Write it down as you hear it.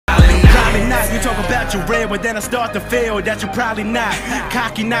real, but then I start to feel that you're probably not.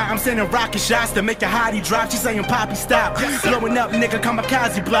 Cocky now, I'm sending rocket shots to make your hottie drop. She saying Poppy stop. Blowing up, nigga,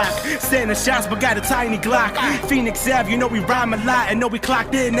 kamikaze block. Sending shots, but got a tiny Glock. Phoenix Ave, you know we rhyme a lot. And know we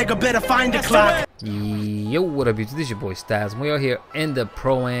clocked in, nigga, better find the clock. Yo, what up, YouTube? This is your boy Stylez. We are here in the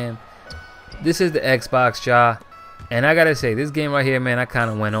Pro-Am. This is the Xbox, y'all. And I gotta say, this game right here, man, I kind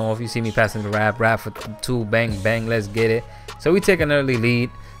of went off. You see me passing the rap for 2, bang, bang, let's get it. So we take an early lead,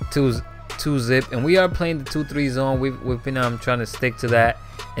 2-zip, and we are playing the 2-3 zone. We've been trying to stick to that.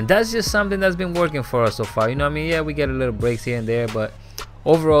 And that's just something that's been working for us so far. You know what I mean? Yeah, we get a little breaks here and there, but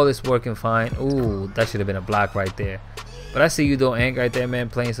overall, it's working fine. Ooh, that should have been a block right there. But I see you though, Ank, right there, man,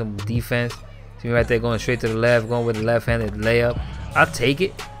 playing some defense. See me right there going straight to the left, going with the left-handed layup. I'll take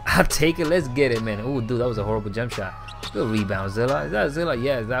it. I'll take it. Let's get it, man. Ooh, dude, that was a horrible jump shot. Good rebound, Zilla. Is that Zilla?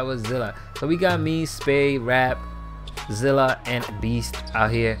 Yes, that was Zilla. So we got me, Spade, Rap, Zilla, and Beast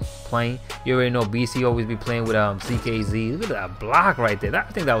out here playing. You already know Beast. He always be playing with CKZ. Look at that block right there. I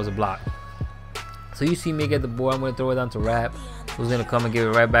think that was a block. So you see me get the ball. I'm going to throw it down to Rap, who's going to come and give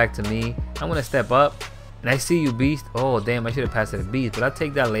it right back to me. I'm going to step up. And I see you, Beast. Oh, damn, I should have passed it to Beast. But I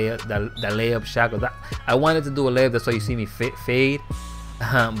take that layup, that layup shot. I wanted to do a layup. That's why you see me fade.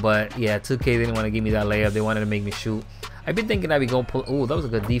 But, yeah, 2K didn't want to give me that layup. They wanted to make me shoot. I've been thinking I'd be going to pull. Oh, that was a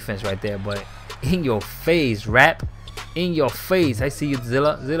good defense right there. But in your face, Rap. In your face. I see you,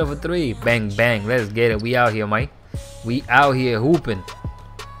 Zilla. Zilla for 3. Bang, bang. Let's get it. We out here, Mike. We out here hooping.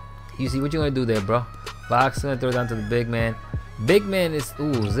 You see what you going to do there, bro? Box. Going to throw it down to the big man. Big man is,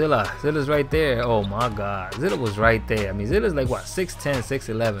 ooh, Zilla. Zilla's right there. Oh my god. Zilla was right there. I mean, Zilla's like what, 6'10,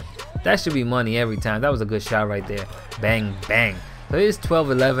 6'11. That should be money every time. That was a good shot right there. Bang, bang. So it's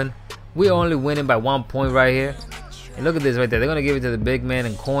 12-11. We're only winning by 1 point right here. And look at this right there. They're gonna give it to the big man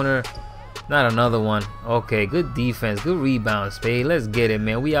in corner. Not another one. Okay, good defense. Good rebound, Spade. Let's get it,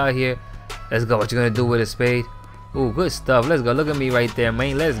 man. We out here. Let's go. What you gonna do with it, Spade? Ooh, good stuff. Let's go. Look at me right there,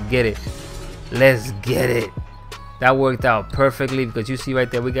 man. Let's get it. Let's get it. That worked out perfectly because you see right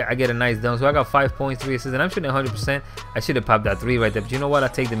there, I get a nice dunk. So I got 5 points, 3 assists, and I'm shooting 100%. I should have popped that 3 right there. But you know what? I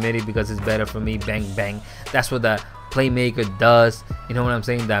take the midi because it's better for me. Bang, bang. That's what that playmaker does. You know what I'm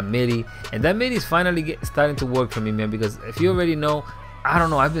saying? That midi. And that midi is finally starting to work for me, man. Because if you already know, I don't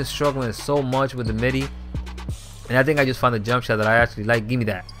know. I've been struggling so much with the midi. And I think I just found a jump shot that I actually like. Give me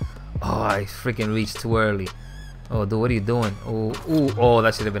that. Oh, I freaking reached too early. Oh, dude, what are you doing? Oh, ooh, oh,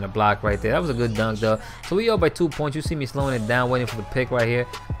 that should have been a block right there. That was a good dunk, though. So we up by 2 points. You see me slowing it down, waiting for the pick right here.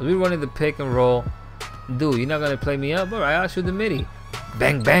 We running the pick and roll. Dude, you're not going to play me up? All right, I'll shoot the midi.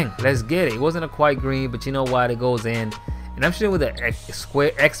 Bang, bang. Let's get it. It wasn't a quite green, but you know what? It goes in. And I'm shooting with the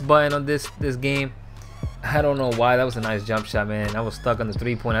square X button on this game. I don't know why. That was a nice jump shot, man. I was stuck on the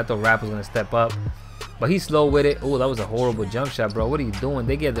 3-point. I thought Rap was going to step up. But he's slow with it. Oh, that was a horrible jump shot, bro. What are you doing?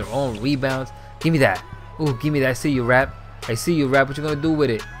 They get their own rebounds. Give me that. Ooh, give me that. I see you, Rap. I see you, Rap. What you gonna do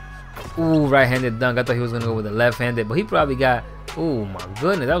with it? Ooh, right-handed dunk. I thought he was gonna go with the left-handed, but he probably got. Ooh, my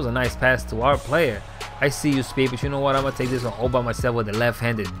goodness, that was a nice pass to our player. I see you, Spade, but you know what? I'm gonna take this one all by myself with the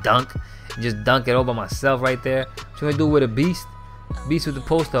left-handed dunk. Just dunk it all by myself right there. What you gonna do with a Beast? Beast with the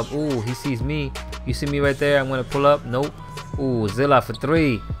post up. Ooh, he sees me. You see me right there? I'm gonna pull up. Nope. Ooh, Zilla for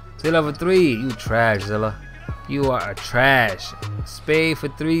 3. Zilla for 3. You trash, Zilla. You are a trash. Spade for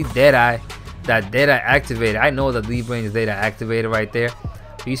 3. Deadeye. That data activated. I know that D-Brain is data activated right there.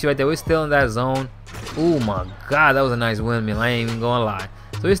 You see right there, we're still in that zone. Oh my god, that was a nice windmill. I ain't even gonna lie.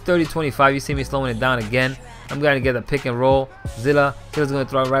 So it's 30-25. You see me slowing it down again. I'm gonna get a pick and roll. Zilla's gonna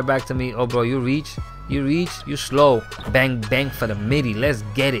throw it right back to me. Oh bro, you reach, you slow. Bang bang for the midi. Let's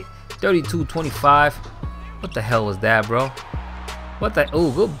get it. 32-25. What the hell was that, bro? What the? Oh,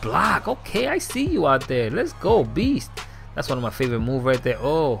 good block. Okay, I see you out there. Let's go, Beast. That's one of my favorite moves right there.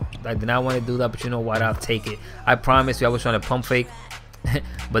 Oh, I did not want to do that, but you know what? I'll take it. I promise you, I was trying to pump fake,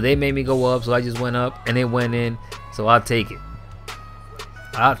 but they made me go up, so I just went up, and it went in, so I'll take it.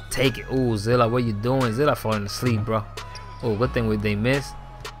 I'll take it. Ooh, Zilla, what you doing? Zilla falling asleep, bro. Oh, good thing they missed.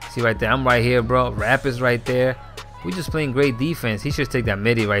 See right there, I'm right here, bro. Rap is right there. We just playing great defense. He should take that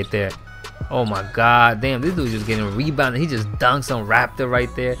midi right there. Oh my god, damn, this dude's just getting rebounded. He just dunks on Raptor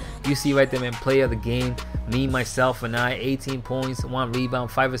right there. You see right there, man, play of the game. Me, myself, and I, 18 points, 1 rebound,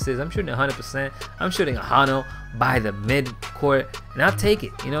 5 assists. I'm shooting 100%. I'm shooting a Hano by the mid-court, and I'll take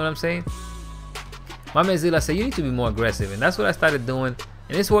it. You know what I'm saying? My man Zilla said, you need to be more aggressive, and that's what I started doing.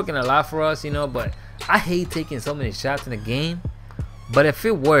 And it's working a lot for us, you know, but I hate taking so many shots in the game. But if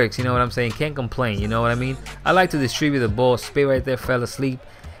it works, you know what I'm saying, can't complain, you know what I mean? I like to distribute the ball. Spade right there fell asleep,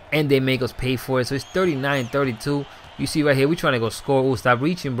 and they make us pay for it. So it's 39-32. You see right here, we trying to go score. Ooh, stop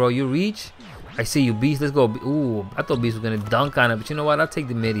reaching, bro. You reach. I see you, Beast. Let's go. Ooh, I thought Beast was going to dunk on it, but you know what? I'll take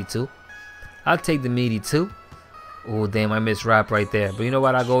the midi, too. I'll take the meaty too. Oh, damn, I missed rap right there. But you know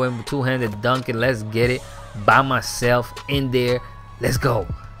what? I'll go in with two-handed dunking. Let's get it. By myself in there. Let's go.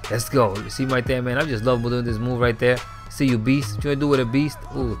 Let's go. See right there, man. I just love doing this move right there. See you, beast. What you gonna do with a beast?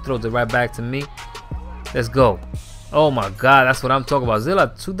 Ooh, throws it right back to me. Let's go. Oh my God, that's what I'm talking about.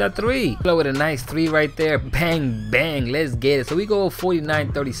 Zilla, shoot that three. With a nice three right there. Bang, bang. Let's get it. So we go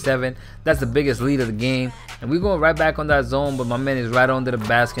 49-37. That's the biggest lead of the game. And we're going right back on that zone, but my man is right under the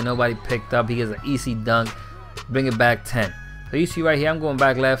basket. Nobody picked up. He gets an easy dunk. Bring it back 10. So you see right here, I'm going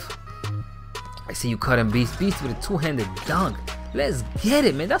back left. I see you cutting beast. Beast with a two-handed dunk. Let's get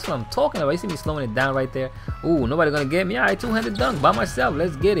it, man. That's what I'm talking about. You see me slowing it down right there. Ooh, nobody gonna get me. All right, two-handed dunk by myself.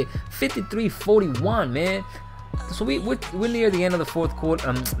 Let's get it. 53-41, man. So we're near the end of the fourth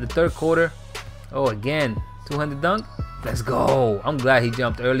quarter, the third quarter. Oh, again, two-handed dunk. Let's go. I'm glad he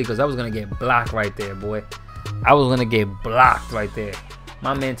jumped early because I was gonna get blocked right there, boy. I was gonna get blocked right there.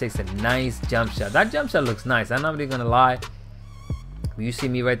 My man takes a nice jump shot. That jump shot looks nice. I'm not even gonna lie. You see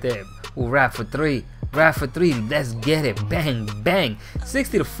me right there. Ooh, rap for three. Rap for three. Let's get it. Bang, bang.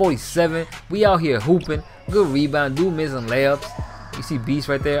 60-47. We out here hooping. Good rebound. Dude missing layups. You see Beast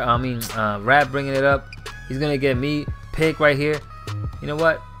right there. Rap bringing it up. He's gonna get me. Pick right here. You know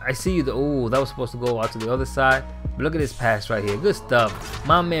what? I see you. Ooh, that was supposed to go out to the other side. But look at this pass right here. Good stuff.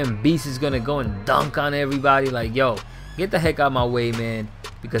 My man Beast is gonna go and dunk on everybody. Like, yo, get the heck out of my way, man,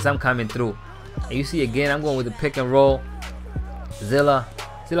 because I'm coming through. And you see again, I'm going with the pick and roll. Zilla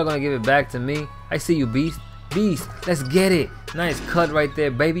gonna give it back to me. I see you, Beast. Beast, let's get it. Nice cut right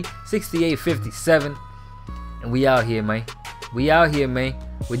there, baby. 68-57. And we out here, man. We out here, man.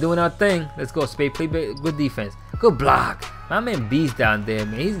 We're doing our thing. Let's go, Spade. Play good defense. Good block. My man Beast down there,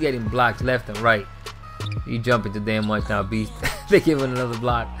 man. He's getting blocks left and right. You jumping too damn much now, Beast. They give him another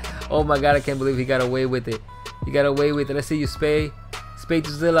block. Oh my God, I can't believe he got away with it. He got away with it. Let's see you, Spade. Spade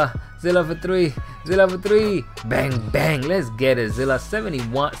to Zilla. Zilla for three. Zilla for three. Bang, bang. Let's get it. Zilla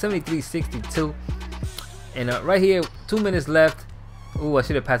 73-62. And right here, 2 minutes left. Ooh, I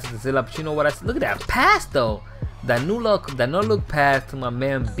should have passed it to Zilla. But you know what? Look at that pass, though. That no look pass to my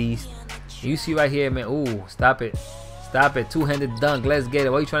man Beast. You see right here, man. Ooh, stop it. Stop it. Two-handed dunk. Let's get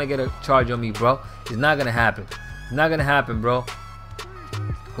it. Why are you trying to get a charge on me, bro? It's not going to happen. It's not going to happen, bro.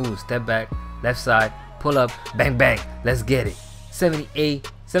 Ooh, step back. Left side. Pull up. Bang, bang. Let's get it.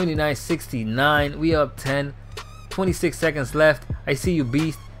 79-69. We up 10. 26 seconds left. I see you,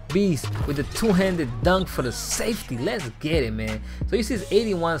 Beast. Beast with the two-handed dunk for the safety. Let's get it, man. So you see it's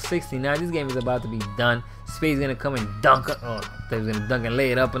 81-69. This game is about to be done. Spade's gonna come and dunk. Oh, they was gonna dunk and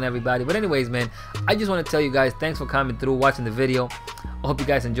lay it up on everybody. But anyways, man, I just want to tell you guys, thanks for coming through, watching the video. I hope you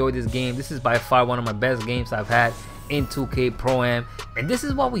guys enjoyed this game. This is by far one of my best games I've had in 2K Pro-Am, and this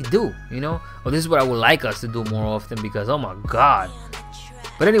is what we do, you know. Or this is what I would like us to do more often, because oh my God.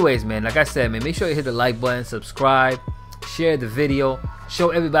 But anyways, man, like I said, man, make sure you hit the like button, subscribe, share the video,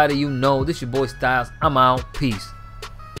 show everybody you know. This your boy Stylez. I'm out. Peace.